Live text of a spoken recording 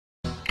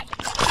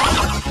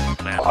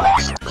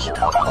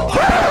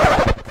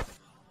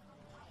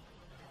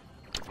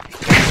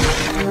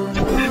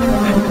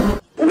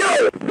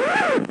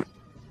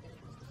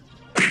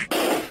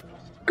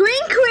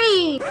Green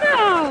cream!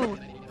 No!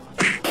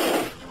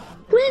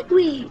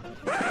 Wigweed!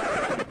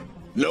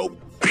 Nope.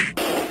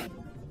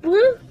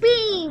 Blue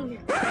bean!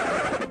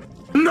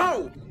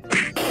 No!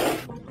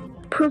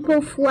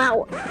 Purple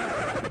flower!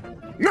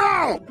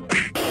 No!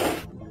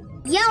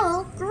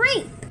 Yellow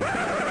grape!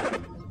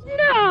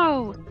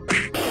 No!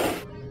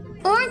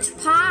 Orange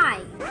pie!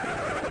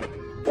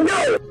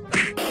 No!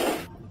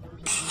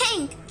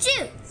 Pink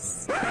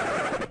juice!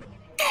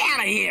 Get out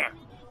of here!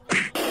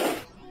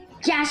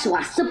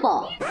 Joshua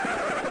Sipple!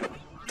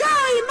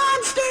 Die,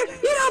 monster!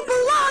 You don't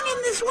belong in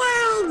this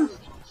world!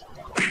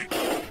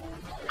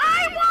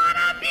 I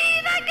wanna be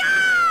the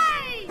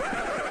guy!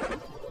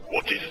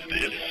 What is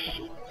this?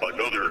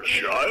 Another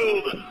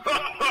child?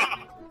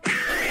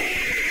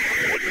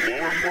 One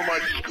more for my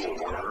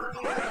score.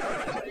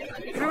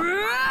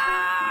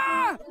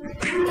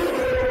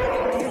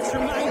 Picture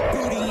my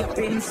booty up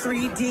in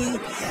 3D.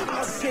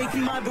 I'll shake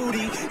my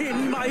booty in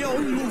my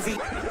own movie.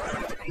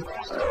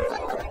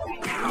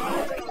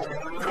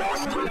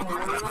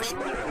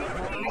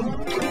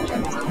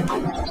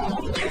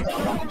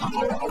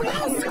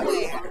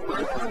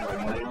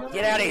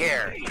 Get out of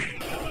here.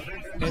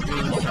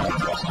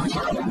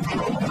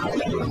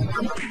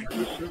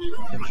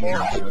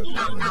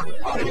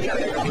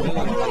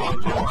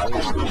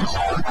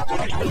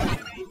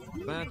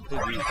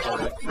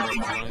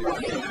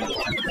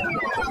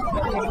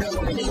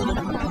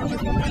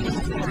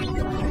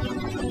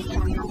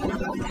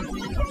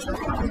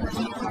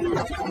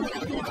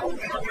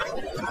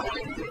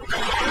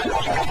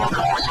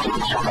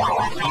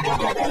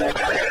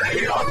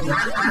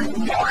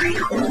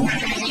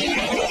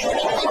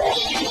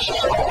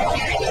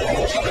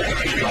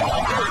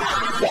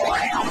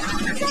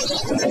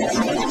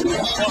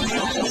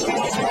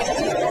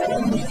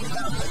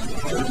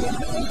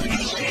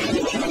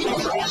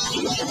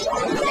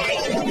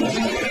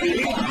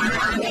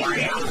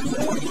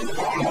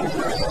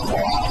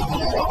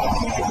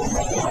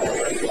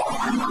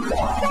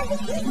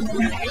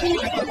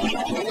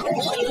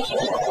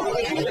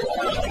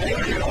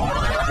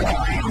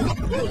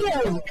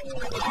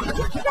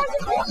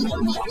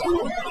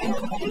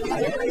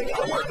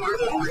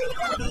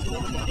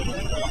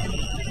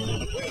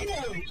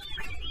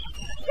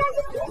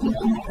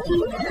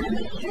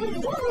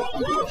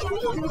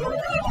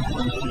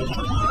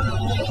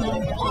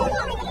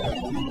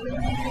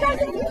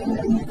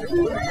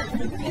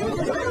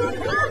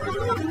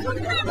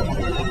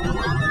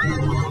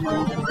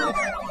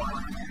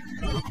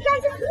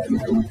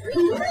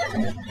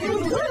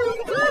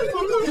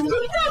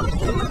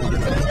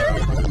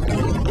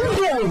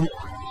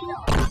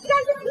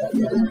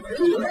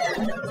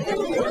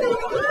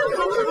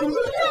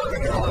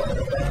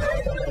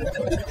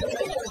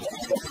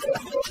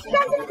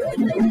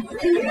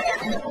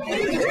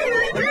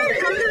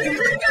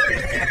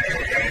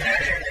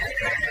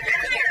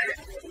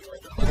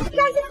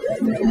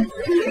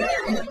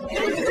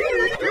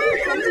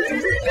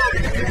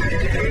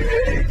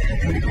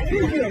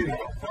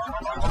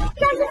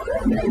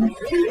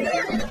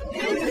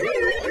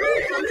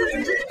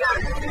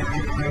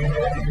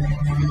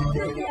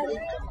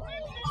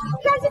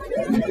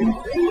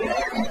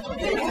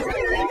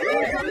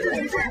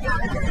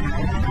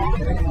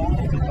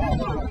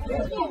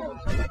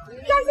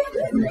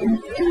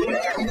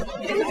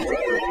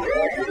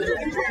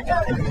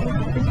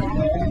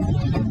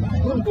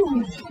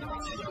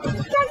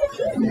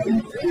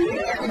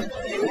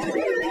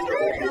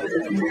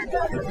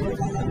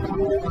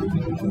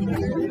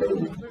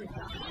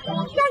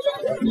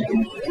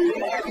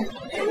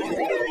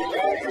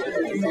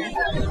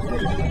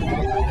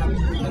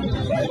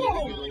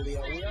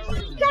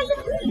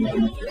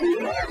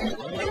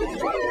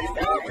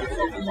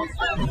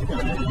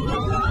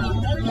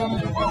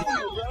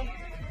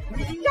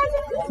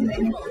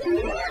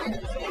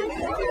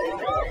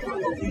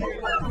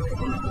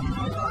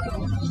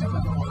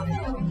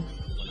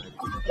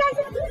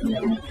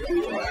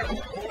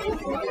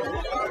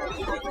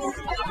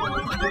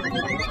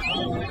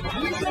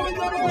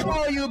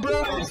 You,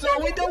 bro. So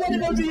we don't want to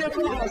go to your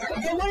class.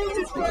 So why is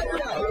this right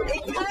now?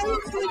 Hey,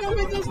 Alex, you know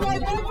with this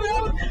right now,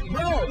 bro?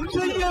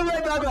 So you're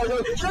right now, bro.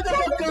 Shut the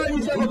fuck up,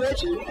 you son of a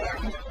bitch.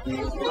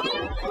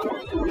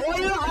 Oh,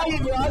 you know how you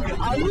drunk?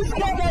 Are you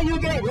scared that you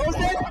get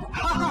roasted?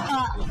 Ha ha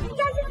ha.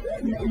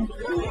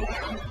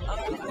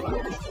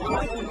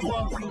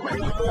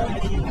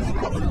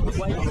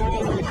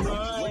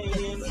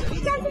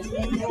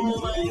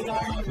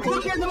 Who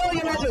cares about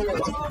your magic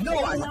words? No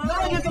one. No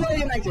one cares about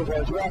your magic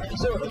words, bro.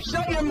 So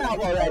shut your mouth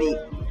already.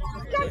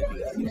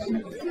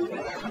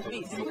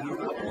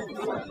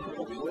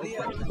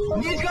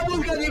 Miska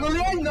Muska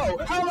Nigulian? No.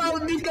 How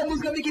about Miska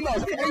who's got Mickey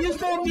Mouse, and you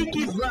stole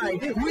Mickey's line.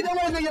 We don't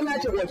want to know your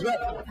magic words, right?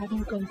 Have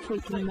you gone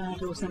freaking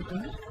mad or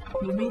something?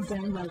 You may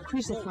damn well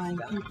crucifying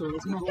people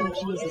is mocking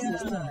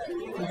Jesus' death.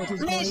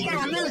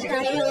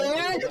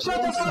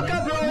 Shut the fuck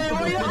up, bro. Why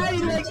are you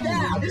hiding like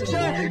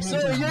that? So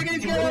you're gonna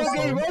get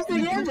roasted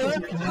again,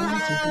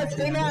 huh?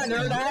 Stay on,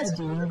 no, that's...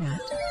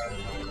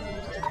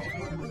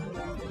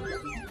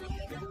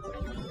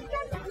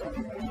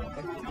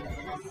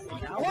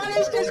 What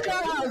is this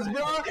clubhouse,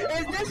 bro?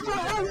 Is this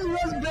clubhouse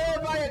was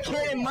built by a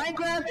kid in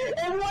Minecraft?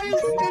 And what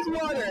is this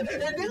water?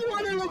 If this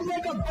water looks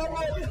like a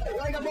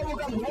bubble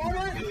gum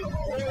water,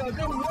 or a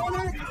gum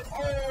water,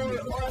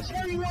 or a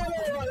cherry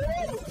water, or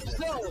whatever.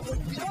 So,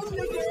 just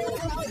make it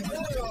clubhouse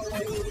better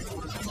already.